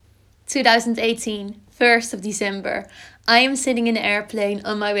2018, 1st of December. I am sitting in an airplane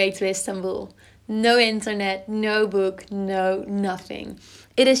on my way to Istanbul. No internet, no book, no nothing.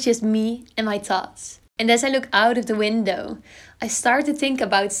 It is just me and my thoughts. And as I look out of the window, I start to think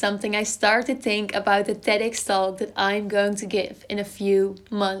about something. I start to think about the TEDx talk that I'm going to give in a few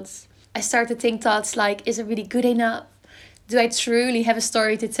months. I start to think thoughts like, is it really good enough? Do I truly have a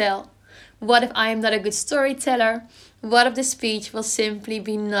story to tell? What if I am not a good storyteller? What if the speech will simply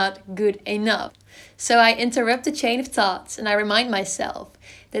be not good enough? So I interrupt the chain of thoughts and I remind myself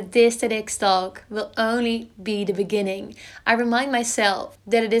that this TEDx talk will only be the beginning. I remind myself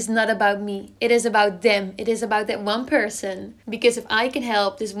that it is not about me, it is about them, it is about that one person. Because if I can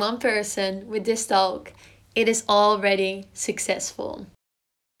help this one person with this talk, it is already successful.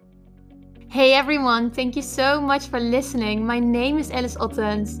 Hey everyone, thank you so much for listening. My name is Alice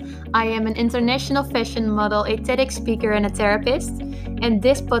Ottens. I am an international fashion model, a TEDx speaker, and a therapist. And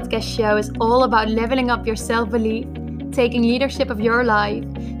this podcast show is all about leveling up your self-belief, taking leadership of your life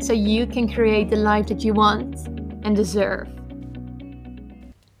so you can create the life that you want and deserve.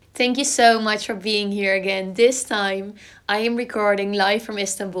 Thank you so much for being here again. This time I am recording live from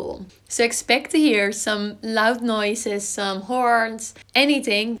Istanbul. So expect to hear some loud noises, some horns,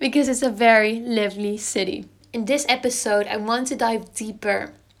 anything, because it's a very lively city. In this episode, I want to dive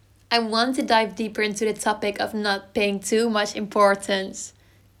deeper. I want to dive deeper into the topic of not paying too much importance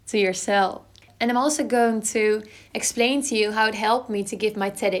to yourself. And I'm also going to explain to you how it helped me to give my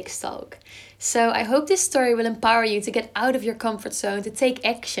TEDx talk. So I hope this story will empower you to get out of your comfort zone, to take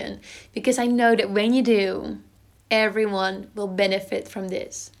action, because I know that when you do, everyone will benefit from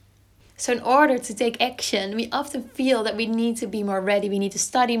this. So in order to take action, we often feel that we need to be more ready. We need to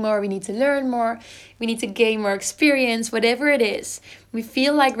study more, we need to learn more, we need to gain more experience, whatever it is. We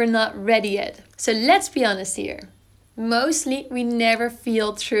feel like we're not ready yet. So let's be honest here. Mostly, we never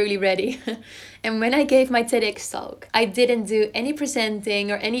feel truly ready. And when I gave my TEDx talk, I didn't do any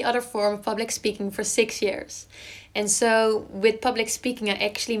presenting or any other form of public speaking for 6 years. And so with public speaking, I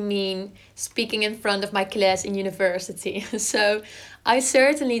actually mean speaking in front of my class in university. So I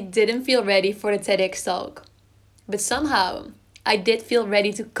certainly didn't feel ready for the TEDx talk. But somehow, I did feel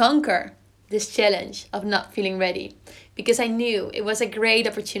ready to conquer this challenge of not feeling ready. Because I knew it was a great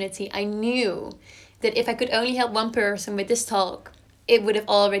opportunity. I knew that if I could only help one person with this talk, it would have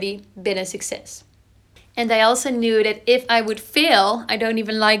already been a success. And I also knew that if I would fail, I don't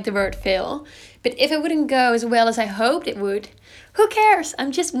even like the word fail, but if it wouldn't go as well as I hoped it would, who cares?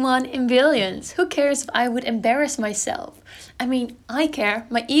 I'm just one in billions. Who cares if I would embarrass myself? I mean, I care,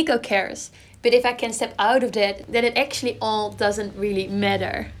 my ego cares. But if I can step out of that, then it actually all doesn't really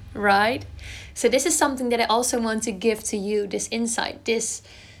matter, right? So this is something that I also want to give to you, this insight, this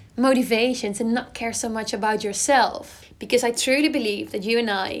motivation to not care so much about yourself. Because I truly believe that you and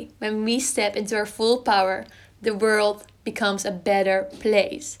I, when we step into our full power, the world becomes a better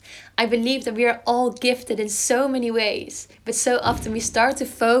place. I believe that we are all gifted in so many ways, but so often we start to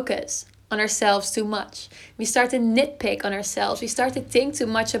focus on ourselves too much. We start to nitpick on ourselves. We start to think too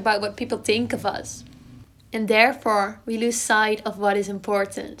much about what people think of us. And therefore, we lose sight of what is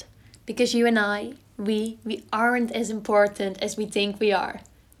important. Because you and I, we aren't as important as we think we are.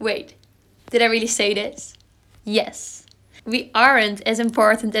 Wait, did I really say this? Yes. We aren't as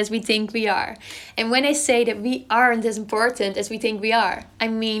important as we think we are. And when I say that we aren't as important as we think we are, I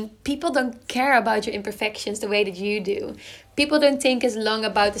mean people don't care about your imperfections the way that you do. People don't think as long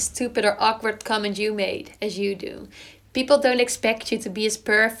about the stupid or awkward comment you made as you do. People don't expect you to be as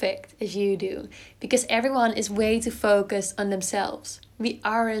perfect as you do, because everyone is way too focused on themselves. We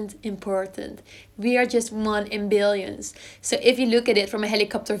aren't important. We are just one in billions. So if you look at it from a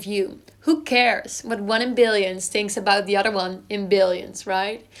helicopter view, who cares what one in billions thinks about the other one in billions,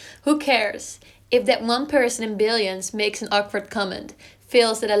 right? Who cares if that one person in billions makes an awkward comment,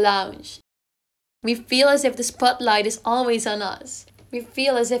 fails at a lounge? We feel as if the spotlight is always on us. We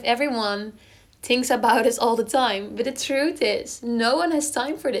feel as if everyone thinks about us all the time. But the truth is, no one has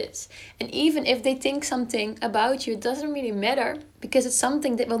time for this. And even if they think something about you, it doesn't really matter, because it's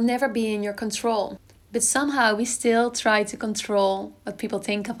something that will never be in your control. But somehow we still try to control what people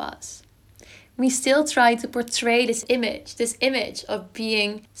think of us. We still try to portray this image of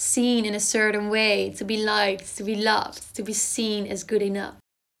being seen in a certain way, to be liked, to be loved, to be seen as good enough.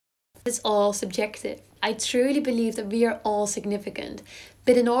 It's all subjective. I truly believe that we are all significant.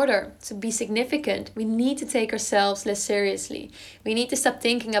 But in order to be significant, we need to take ourselves less seriously. We need to stop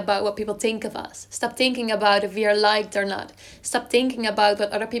thinking about what people think of us. Stop thinking about if we are liked or not. Stop thinking about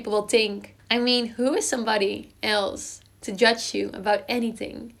what other people will think. I mean, who is somebody else to judge you about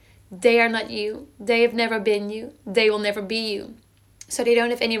anything? They are not you. They have never been you. They will never be you. So they don't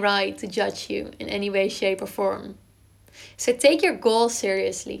have any right to judge you in any way, shape, or form. So take your goals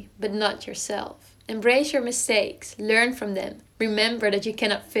seriously, but not yourself. Embrace your mistakes, learn from them. Remember that you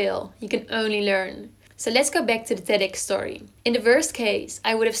cannot fail, you can only learn. So let's go back to the TEDx story. In the worst case,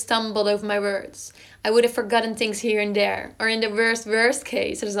 I would have stumbled over my words. I would have forgotten things here and there. Or in the worst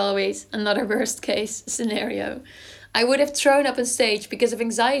case, there's always another worst case scenario. I would have thrown up on stage because of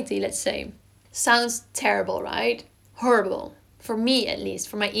anxiety, let's say. Sounds terrible, right? Horrible. For me, at least,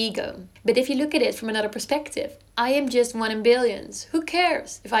 for my ego. But if you look at it from another perspective, I am just one in billions. Who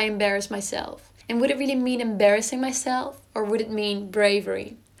cares if I embarrass myself? And would it really mean embarrassing myself? Or would it mean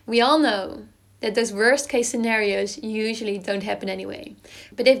bravery? We all know that those worst case scenarios usually don't happen anyway.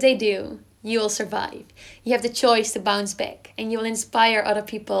 But if they do, you will survive. You have the choice to bounce back, and you will inspire other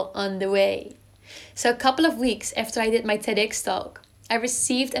people on the way. So a couple of weeks after I did my TEDx talk, I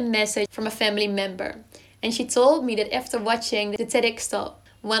received a message from a family member. And she told me that after watching the TEDx talk,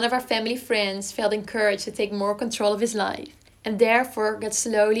 one of our family friends felt encouraged to take more control of his life and therefore got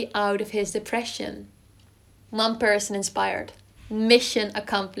slowly out of his depression. One person inspired. Mission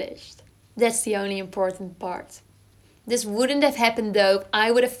accomplished. That's the only important part. This wouldn't have happened though if I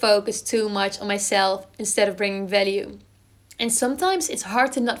would have focused too much on myself instead of bringing value. And sometimes it's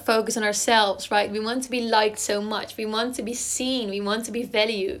hard to not focus on ourselves, right? We want to be liked so much. We want to be seen. We want to be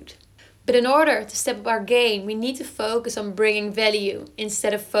valued. But in order to step up our game, we need to focus on bringing value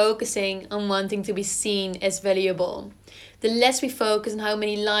instead of focusing on wanting to be seen as valuable. The less we focus on how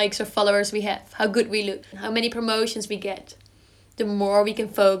many likes or followers we have, how good we look, how many promotions we get, the more we can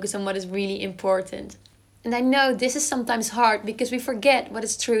focus on what is really important. And I know this is sometimes hard because we forget what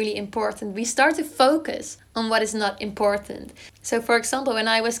is truly important. We start to focus on what is not important. So for example, when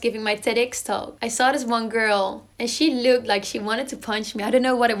I was giving my TEDx talk, I saw this one girl and she looked like she wanted to punch me. I don't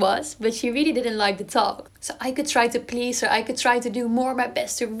know what it was, but she really didn't like the talk. So I could try to please her. I could try to do more my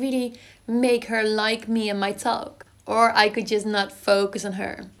best to really make her like me and my talk. Or I could just not focus on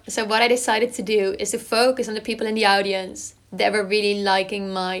her. So what I decided to do is to focus on the people in the audience that were really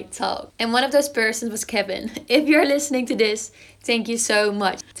liking my talk. And one of those persons was Kevin. If you're listening to this, thank you so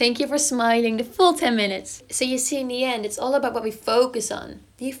much. Thank you for smiling the full 10 minutes. So you see, in the end, it's all about what we focus on.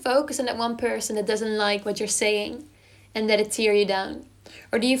 Do you focus on that one person that doesn't like what you're saying and that it tear you down?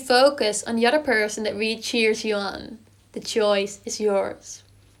 Or do you focus on the other person that really cheers you on? The choice is yours.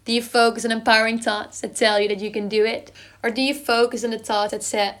 Do you focus on empowering thoughts that tell you that you can do it? Or do you focus on the thought that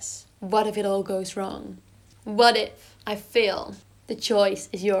says, what if it all goes wrong? What if I fail? The choice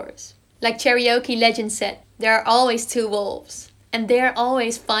is yours. Like karaoke legend said, there are always two wolves. And they are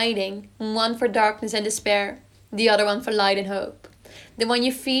always fighting, one for darkness and despair, the other one for light and hope. The one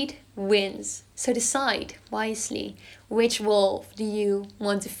you feed wins. So decide wisely, which wolf do you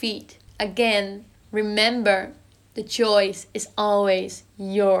want to feed? Again, remember, the choice is always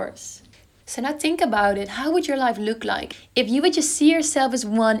yours. So now think about it. How would your life look like if you would just see yourself as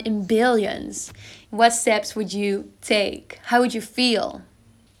one in billions? What steps would you take? How would you feel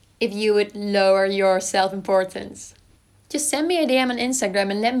if you would lower your self-importance? Just send me a DM on Instagram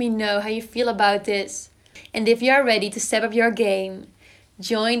and let me know how you feel about this. And if you are ready to step up your game,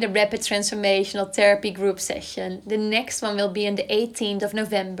 join the Rapid Transformational Therapy group session. The next one will be on the 18th of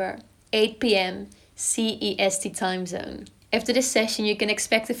November, 8 p.m. CEST time zone. After this session, you can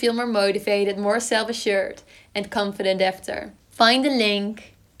expect to feel more motivated, more self-assured, and confident after. Find the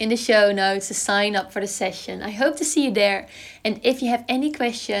link in the show notes to sign up for the session. I hope to see you there. And if you have any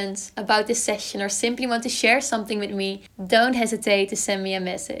questions about this session or simply want to share something with me, don't hesitate to send me a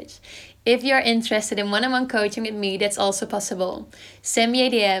message. If you're interested in one-on-one coaching with me, that's also possible. Send me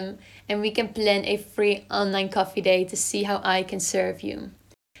a DM and we can plan a free online coffee date to see how I can serve you.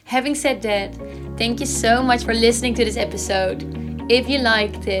 Having said that, thank you so much for listening to this episode. If you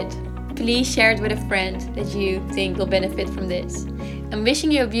liked it, please share it with a friend that you think will benefit from this. I'm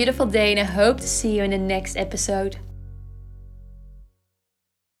wishing you a beautiful day and I hope to see you in the next episode.